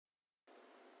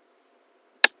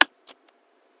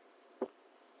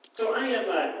So I am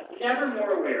never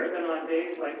more aware than on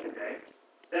days like today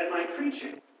that my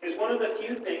preaching is one of the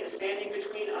few things standing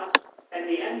between us and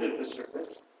the end of the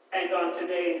service, and on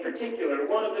today in particular,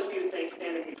 one of the few things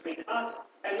standing between us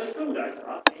and the food I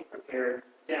saw being prepared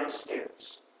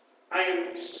downstairs. I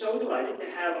am so delighted to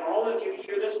have all of you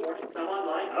here this morning, some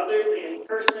online, others in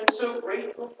person. So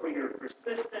grateful for your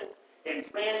persistence in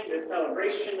planning this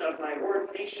celebration of my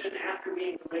ordination after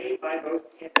being delayed by both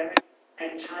pandemic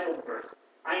and childbirth.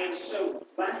 I am so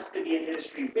blessed to be in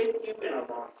ministry with you and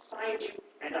alongside you,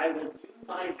 and I will do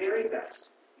my very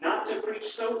best not to preach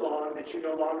so long that you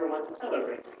no longer want to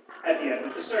celebrate at the end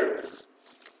of the service.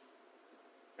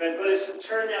 Friends, let us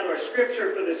turn now to our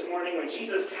scripture for this morning. When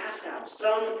Jesus casts out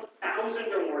some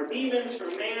 1,000 or more demons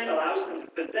from man, allows them to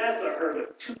possess a herd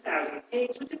of 2,000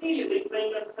 pigs, which immediately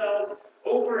fling themselves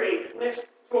over a cliff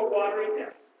to a watery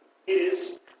death. It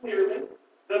is clearly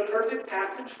the perfect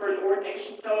passage for an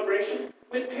ordination celebration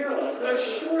with parallels that are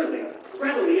surely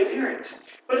readily apparent.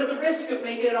 But at the risk of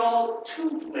making it all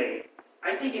too plain,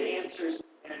 I think it answers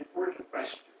an important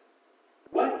question.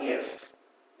 What if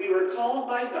we were called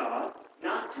by God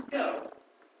not to go,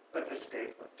 but to stay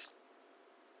put?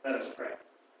 Let us pray.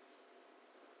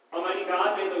 Almighty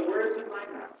God, may the words of my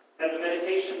mouth and the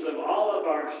meditations of all of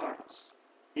our hearts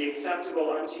be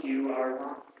acceptable unto you, our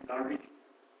rock and our redeemer.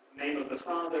 In the name of the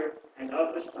Father, and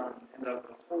of the Son, and of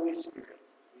the Holy Spirit,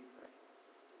 we pray.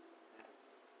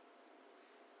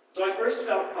 So I first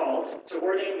felt called to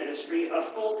ordain ministry a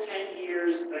full 10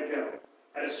 years ago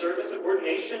at a service of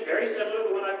ordination very similar to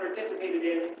the one I participated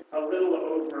in a little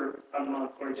over a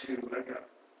month or two ago.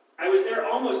 I was there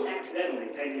almost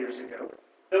accidentally 10 years ago,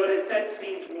 though it has since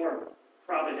seemed more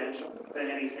providential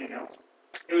than anything else.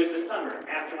 It was the summer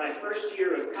after my first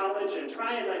year of college, and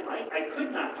try as I might, I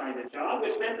could not find a job,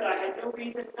 which meant that I had no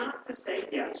reason not to say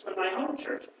yes when my home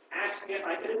church asked me if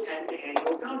I could attend the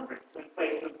annual conference in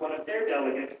place of one of their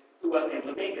delegates who wasn't able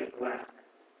to make it at the last minute.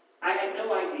 I had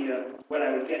no idea what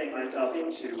I was getting myself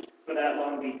into for that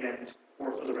long weekend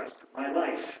or for the rest of my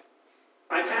life.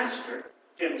 My pastor,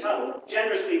 Jim Tuttle,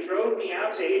 generously drove me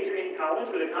out to Adrian College,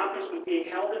 where the conference was being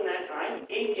held in that time, and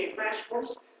gave me a crash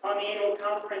course on the annual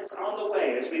conference on the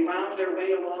way as we wound our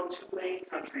way along two-lane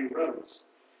country roads.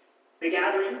 The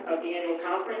gathering of the annual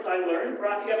conference, I learned,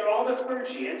 brought together all the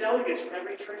clergy and delegates from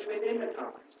every church within the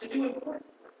conference to do important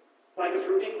work, like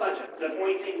approving budgets,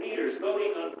 appointing leaders,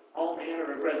 voting on all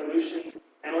manner of resolutions,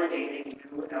 and ordaining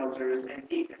new elders and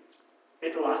deacons.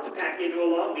 It's a lot to pack into a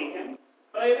long weekend,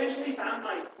 but I eventually found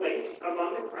my place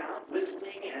among the crowd,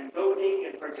 listening and voting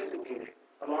and participating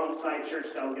alongside church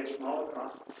delegates from all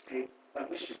across the state of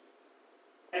Michigan.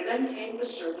 And then came the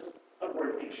service of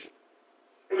ordination.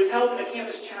 It was held in the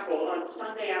campus chapel on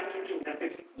Sunday afternoon at the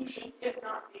conclusion, if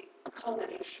not the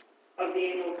culmination, of the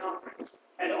annual conference.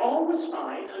 And all was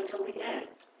fine until the end.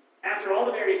 After all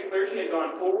the various clergy had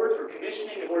gone forward for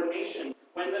commissioning and ordination,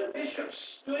 when the bishop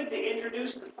stood to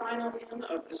introduce the final hymn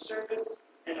of the service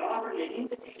and offered an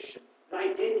invitation that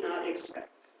I did not expect.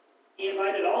 He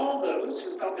invited all those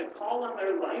who felt a call on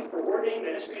their life for ordained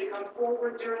ministry to come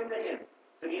forward during the hymn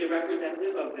to meet a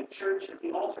representative of the church at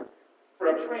the altar for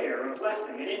a prayer, a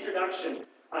blessing, an introduction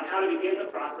on how to begin the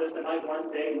process that might one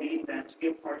day lead them to be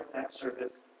a part of that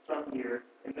service some year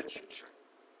in the future.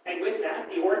 And with that,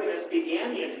 the organist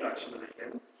began the introduction of the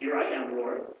hymn, "Here I Am,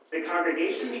 Lord." The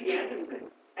congregation began to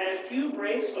sing, and a few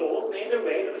brave souls made their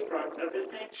way to the front of the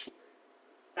sanctuary.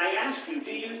 I ask you,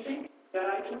 do you think that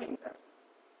I joined them?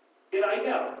 Did I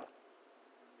go?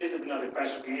 This is another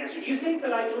question for you to answer. Do you think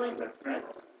that I joined them,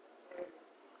 friends?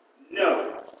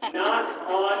 No, not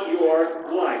on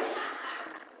your life.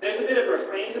 There's a bit of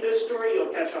refrain to this story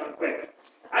you'll catch on quick.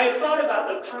 I had thought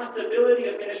about the possibility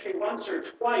of ministry once or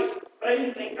twice, but I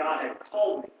didn't think God had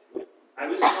called me to it. I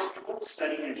was comfortable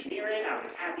studying engineering, I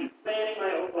was happy planning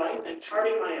my own life and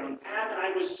charting my own path, and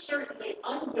I was certainly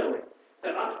unwilling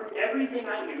to uproot everything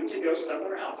I knew to go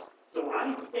somewhere else. So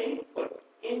I stayed put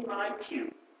in my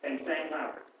pew and sang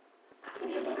louder.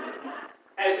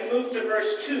 As we moved to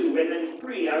verse 2 and then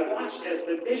 3, I watched as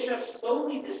the bishop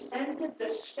slowly descended the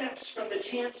steps from the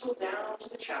chancel down to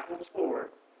the chapel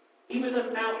floor. He was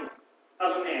a mountain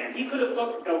of a man. He could have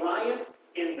looked Goliath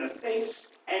in the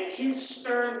face, and his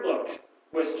stern look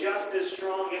was just as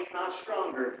strong, if not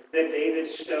stronger, than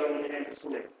David's stone and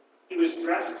sling. He was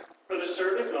dressed for the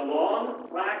service in a long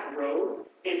black robe,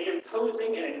 an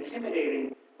imposing and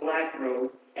intimidating black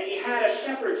robe, and he had a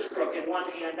shepherd's crook in one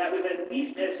hand that was at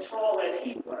least as tall as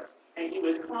he was, and he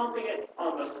was clomping it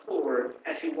on the floor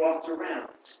as he walked around.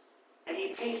 And he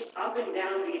paced up and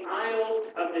down the aisles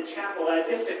of the chapel as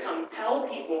if to compel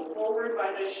people forward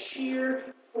by the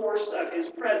sheer force of his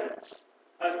presence.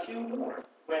 A few more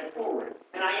went forward.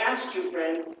 And I ask you,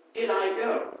 friends, did I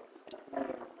go?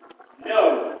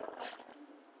 No.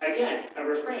 Again, a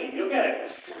refrain. You'll get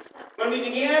it. When we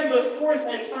began the fourth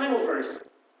and final verse,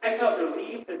 I felt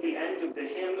relieved that the end of the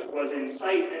hymn was in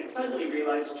sight and suddenly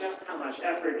realized just how much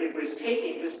effort it was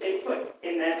taking to stay put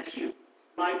in that pew.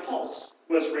 My pulse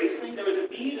was racing. There was a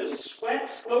bead of sweat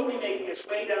slowly making its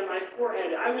way down my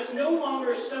forehead. I was no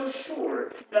longer so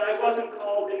sure that I wasn't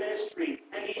called to ministry,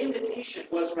 and the invitation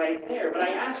was right there. But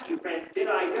I ask you, friends, did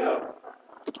I go?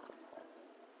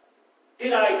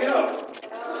 Did I go?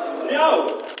 No.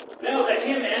 No, the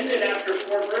hymn ended after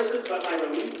 4 verses, but my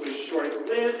relief was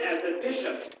short-lived as the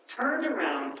bishop turned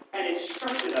around and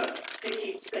instructed us to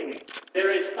keep singing. There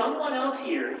is someone else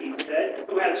here, he said,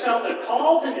 who has felt a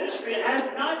call to ministry and has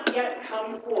not yet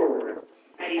come forward.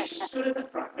 And he stood at the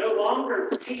front, no longer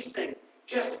pacing,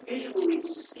 just visually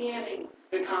scanning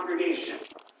the congregation.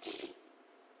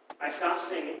 I stopped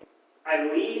singing.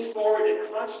 I leaned forward to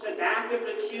clutch the back of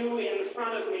the pew in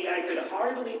front of me. I could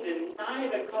hardly deny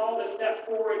the call to step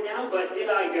forward now, but did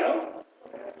I go?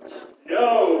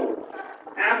 No.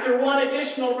 After one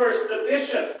additional verse, the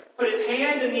bishop put his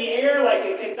hand in the air like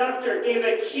a conductor, gave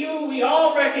a cue we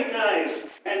all recognize,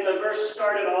 and the verse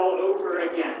started all over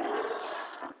again.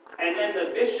 And then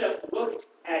the bishop looked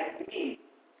at me.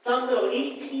 Some little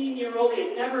 18-year-old he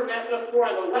had never met before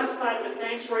on the left side of the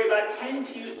sanctuary, about 10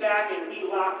 pews back, and we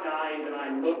locked eyes, and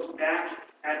I looked back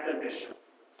at the bishop.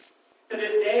 To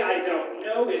this day, I don't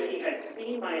know if he had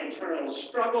seen my internal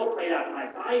struggle played out in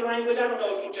my body language. I don't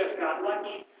know if he just got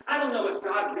lucky. I don't know if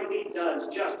God really does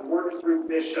just work through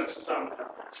bishops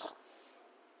sometimes.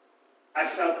 I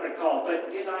felt the call,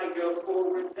 but did I go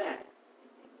forward then?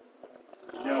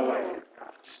 No, I did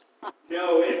not.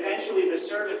 No, eventually the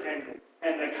service ended,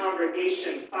 and the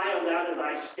congregation filed out as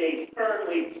I stayed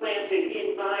firmly planted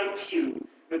in my pew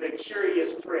with a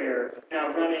curious prayer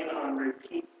now running on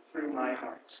repeat through my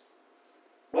heart.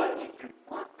 What do you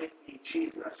want with me,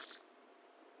 Jesus?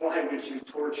 Why would you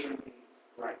torture me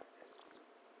like this?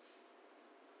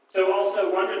 So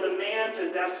also wondered the man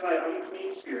possessed by unclean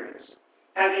spirits,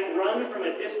 having run from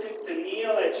a distance to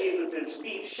kneel at Jesus'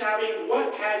 feet, shouting,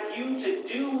 "What have you to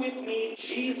do with me,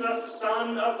 Jesus,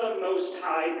 Son of the Most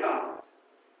High God?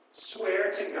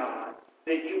 Swear to God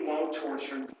that you won't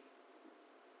torture me."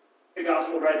 The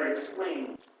gospel writer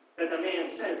explains that the man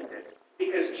says this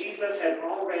because Jesus has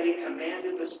already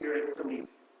commanded the spirits to leave him.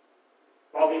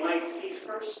 While we might see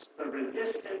first the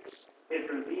resistance,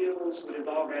 it reveals what is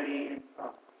already in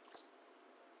progress.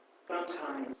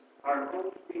 Sometimes our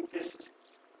own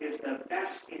resistance is the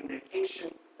best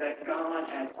indication that God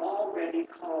has already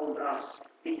called us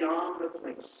beyond the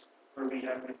place where we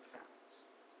have been found.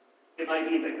 It might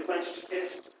be the clenched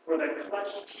fist or the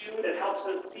clutched pew that helps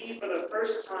us see for the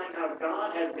first time how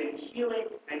God has been healing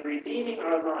and redeeming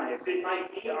our lives. It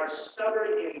might be our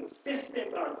stubborn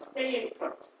insistence on staying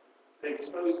put that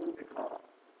exposes the call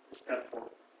to step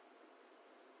forward.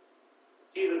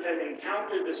 Jesus has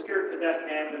encountered the spirit-possessed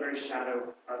man in the very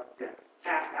shadow of death,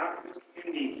 cast out from his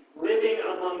community, living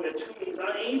among the tombs,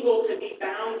 unable to be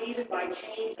bound even by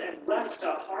chains, and left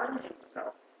to harm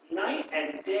himself night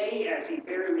and day as he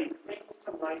barely clings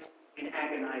to life in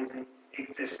agonizing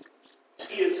existence.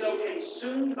 He is so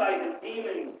consumed by his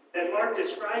demons that Mark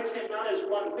describes him not as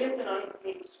one with an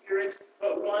unclean spirit,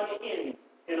 but one in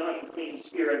an unclean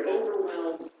spirit,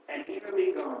 overwhelmed and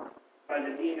nearly gone by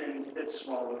the demons that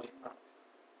swallowed him up.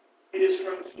 It is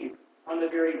from here, on the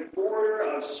very border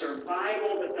of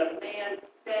survival, that the man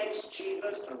begs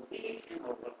Jesus to leave him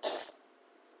alone.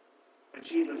 But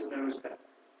Jesus knows better.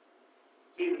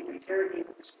 Jesus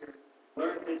interrogates the spirit,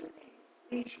 learns its name,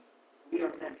 Legion, we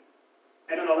are many,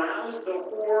 and it allows the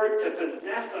horde to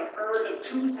possess a herd of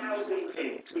 2,000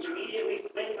 pigs, which immediately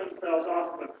fling themselves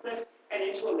off of a cliff and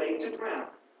into a lake to drown.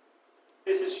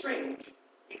 This is strange,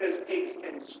 because pigs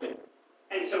can swim,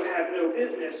 and so have no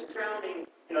business drowning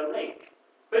in a lake.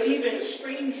 But even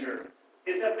stranger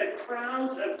is that the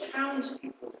crowds of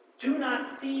townspeople do not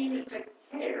seem to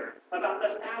care about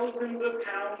the thousands of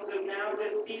pounds of now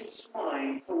deceased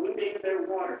swine polluting their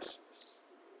water source.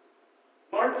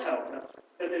 Mark tells us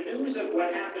that the news of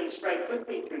what happened spread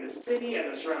quickly through the city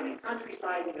and the surrounding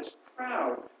countryside, and this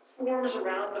crowd forms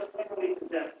around the formerly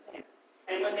possessed man.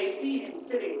 And when they see him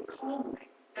sitting calmly,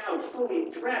 now fully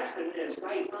dressed and in his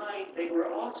right mind, they were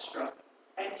awestruck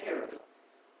and terrified.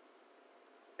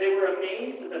 They were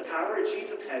amazed at the power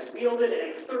Jesus had wielded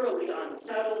and thoroughly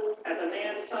unsettled at the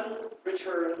man's sudden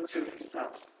return to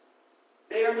himself.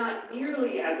 They are not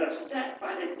nearly as upset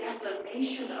by the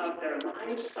decimation of their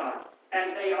livestock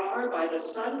as they are by the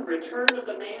sudden return of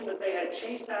the man that they had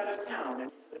chased out of town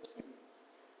and into the tombs.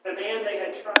 the man they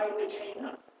had tried to chain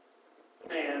up,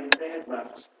 the man they had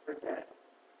left for dead.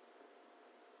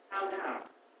 How now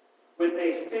would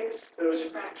they fix those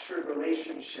fractured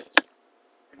relationships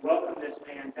and welcome this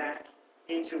man back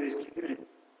into his community?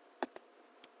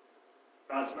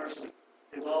 God's mercy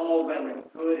is all well and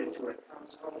good until it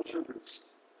comes home to roost,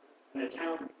 and the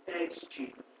town begs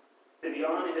Jesus to be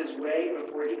on his way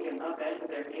before he can upend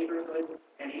their neighborhood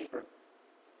any further.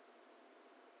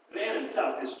 The man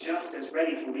himself is just as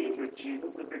ready to leave with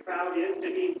Jesus as the crowd is to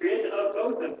be rid of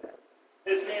both of them.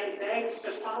 This man begs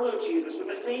to follow Jesus with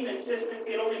the same insistence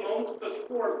he had only moments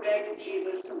before begged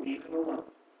Jesus to leave him alone.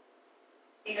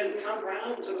 He has come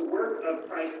round to the work of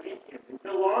Christ in him. He's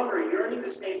no longer yearning to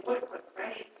stay put, but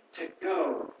ready to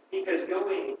go, because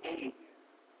going anywhere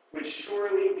would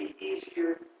surely be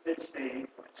easier than staying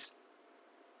put.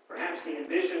 Perhaps he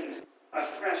envisioned a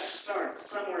fresh start,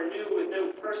 somewhere new with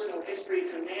no personal history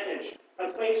to manage,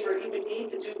 a place where he would need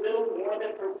to do little more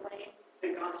than proclaim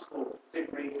the gospel to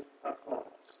great applause.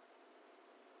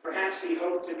 Perhaps he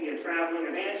hoped to be a traveling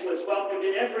evangelist welcomed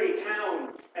in every town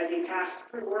as he passed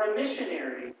through, or a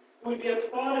missionary who would be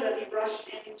applauded as he rushed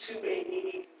into a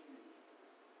needy community.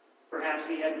 Perhaps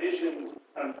he had visions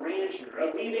of grandeur,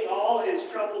 of leaving all his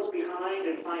troubles behind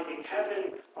and finding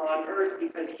heaven on earth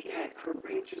because he had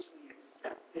courageously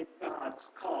accepted God's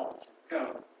call to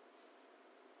go.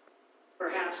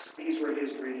 Perhaps these were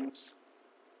his dreams.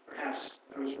 Perhaps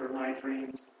those were my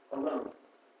dreams alone.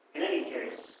 In any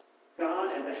case,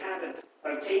 God has a habit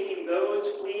of taking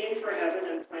those fleeing for heaven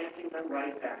and planting them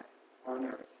right back on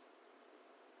earth.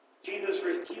 Jesus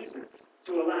refuses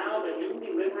to allow the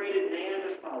newly liberated man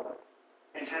to follow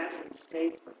and has him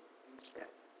stay put instead.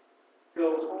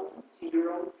 Go home to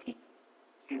your own people,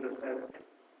 Jesus says to him.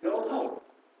 Go home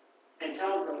and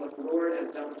tell them what the Lord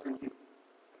has done for you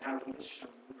and how he has shown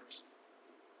you mercy.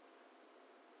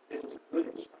 This is a good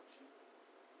instruction.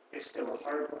 It's still a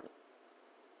hard one.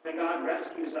 When God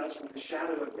rescues us from the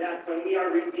shadow of death, when we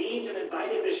are redeemed and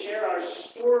invited to share our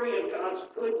story of God's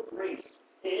good grace,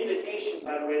 an invitation,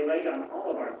 by the way, laid on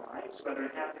all of our lives, whether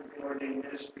it happens in ordained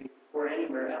ministry or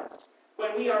anywhere else.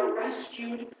 When we are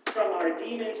rescued from our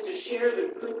demons to share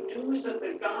the good news of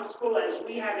the gospel as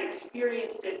we have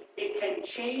experienced it, it can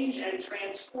change and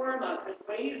transform us in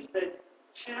ways that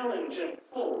challenge and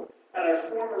pull at our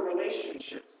former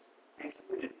relationships and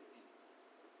community.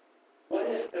 What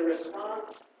if the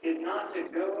response is not to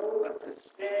go, but to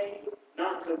stay,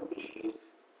 not to leave,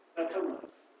 but to love?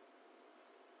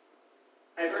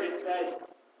 I've heard it said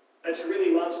that to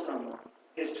really love someone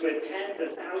is to attend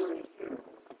 1,000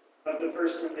 funerals of the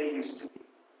person they used to be.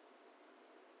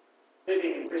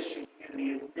 Living in Christian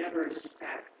community is never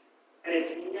static, and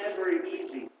it's never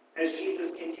easy, as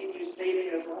Jesus continues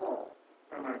saving us all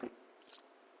from our demons.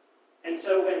 And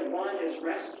so when one is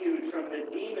rescued from the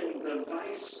demons of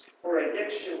vice or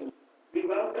addiction, we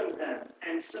welcome them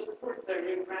and support their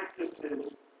new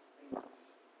practices in life.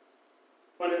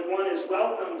 When one is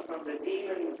welcomed from the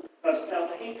demons of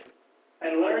self-hatred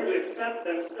and learn to accept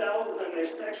themselves and their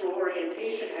sexual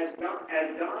orientation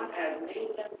as God has made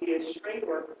them, be it straight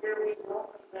or queer, we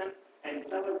welcome them and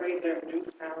celebrate their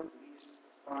newfound lease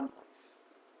on life.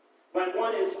 When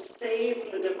one is saved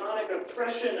from the demonic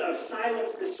oppression of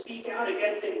silence to speak out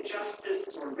against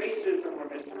injustice or racism or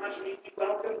misogyny, we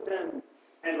welcome them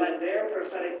and let their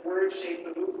prophetic words shape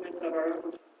the movements of our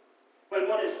own. When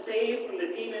one is saved from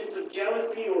the demons of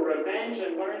jealousy or revenge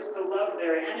and learns to love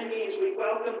their enemies, we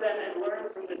welcome them and learn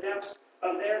from the depths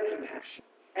of their compassion.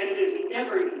 And it is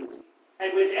never easy.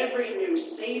 And with every new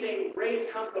saving grace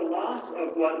comes the loss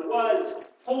of what was,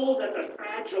 pulls at the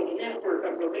fragile network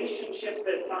of relationships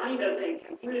that bind us in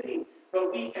community,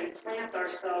 but we can plant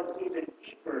ourselves even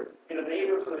deeper in a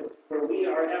neighborhood where we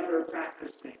are ever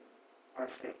practicing our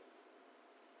faith.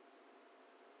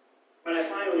 When I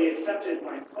finally accepted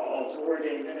my call to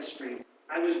ordain ministry,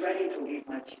 I was ready to leave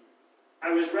my pew.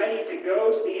 I was ready to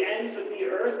go to the ends of the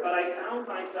earth, but I found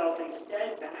myself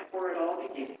instead back where it all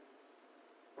began.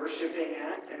 Worshiping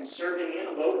at and serving in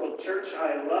a local church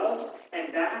I loved,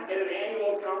 and back at an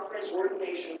annual conference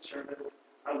ordination service,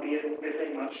 albeit with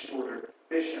a much shorter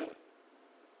bishop.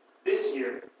 This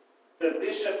year, the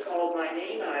bishop called my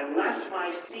name, and I left my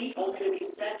seat only to be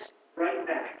sent right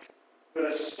back,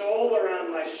 with a stole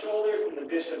around my shoulders and the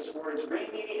bishop's words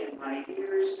ringing in my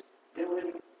ears,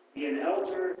 Dylan, be an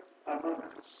elder among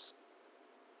us.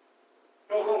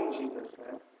 Go home, Jesus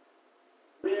said.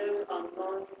 Live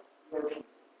among your people.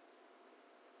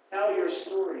 Tell your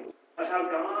story of how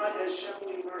God has shown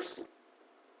you mercy.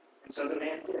 And so the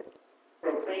man did,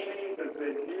 proclaiming the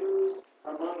good news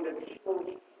among the people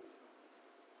he came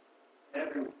from.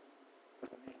 Everyone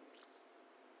was amazed.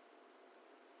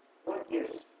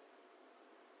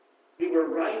 were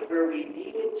right where we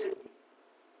needed to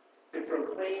be to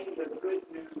proclaim the good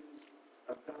news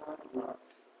of God's love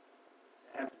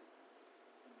to everyone.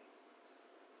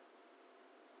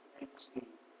 Thanks be to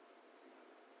God.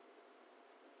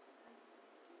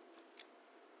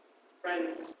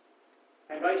 Friends,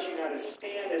 I invite you now to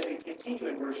stand as we continue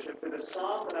in worship with a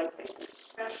song that I think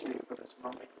especially for this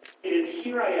moment. It is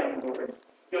Here I Am, Lord.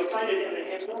 You'll find it in the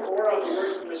hymnal or on the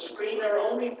words on the screen. There are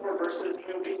only 4 verses, and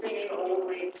we'll be singing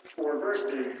only 4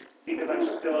 verses because I'm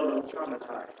still a little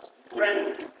traumatized.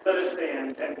 Friends, let us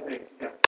stand and sing together.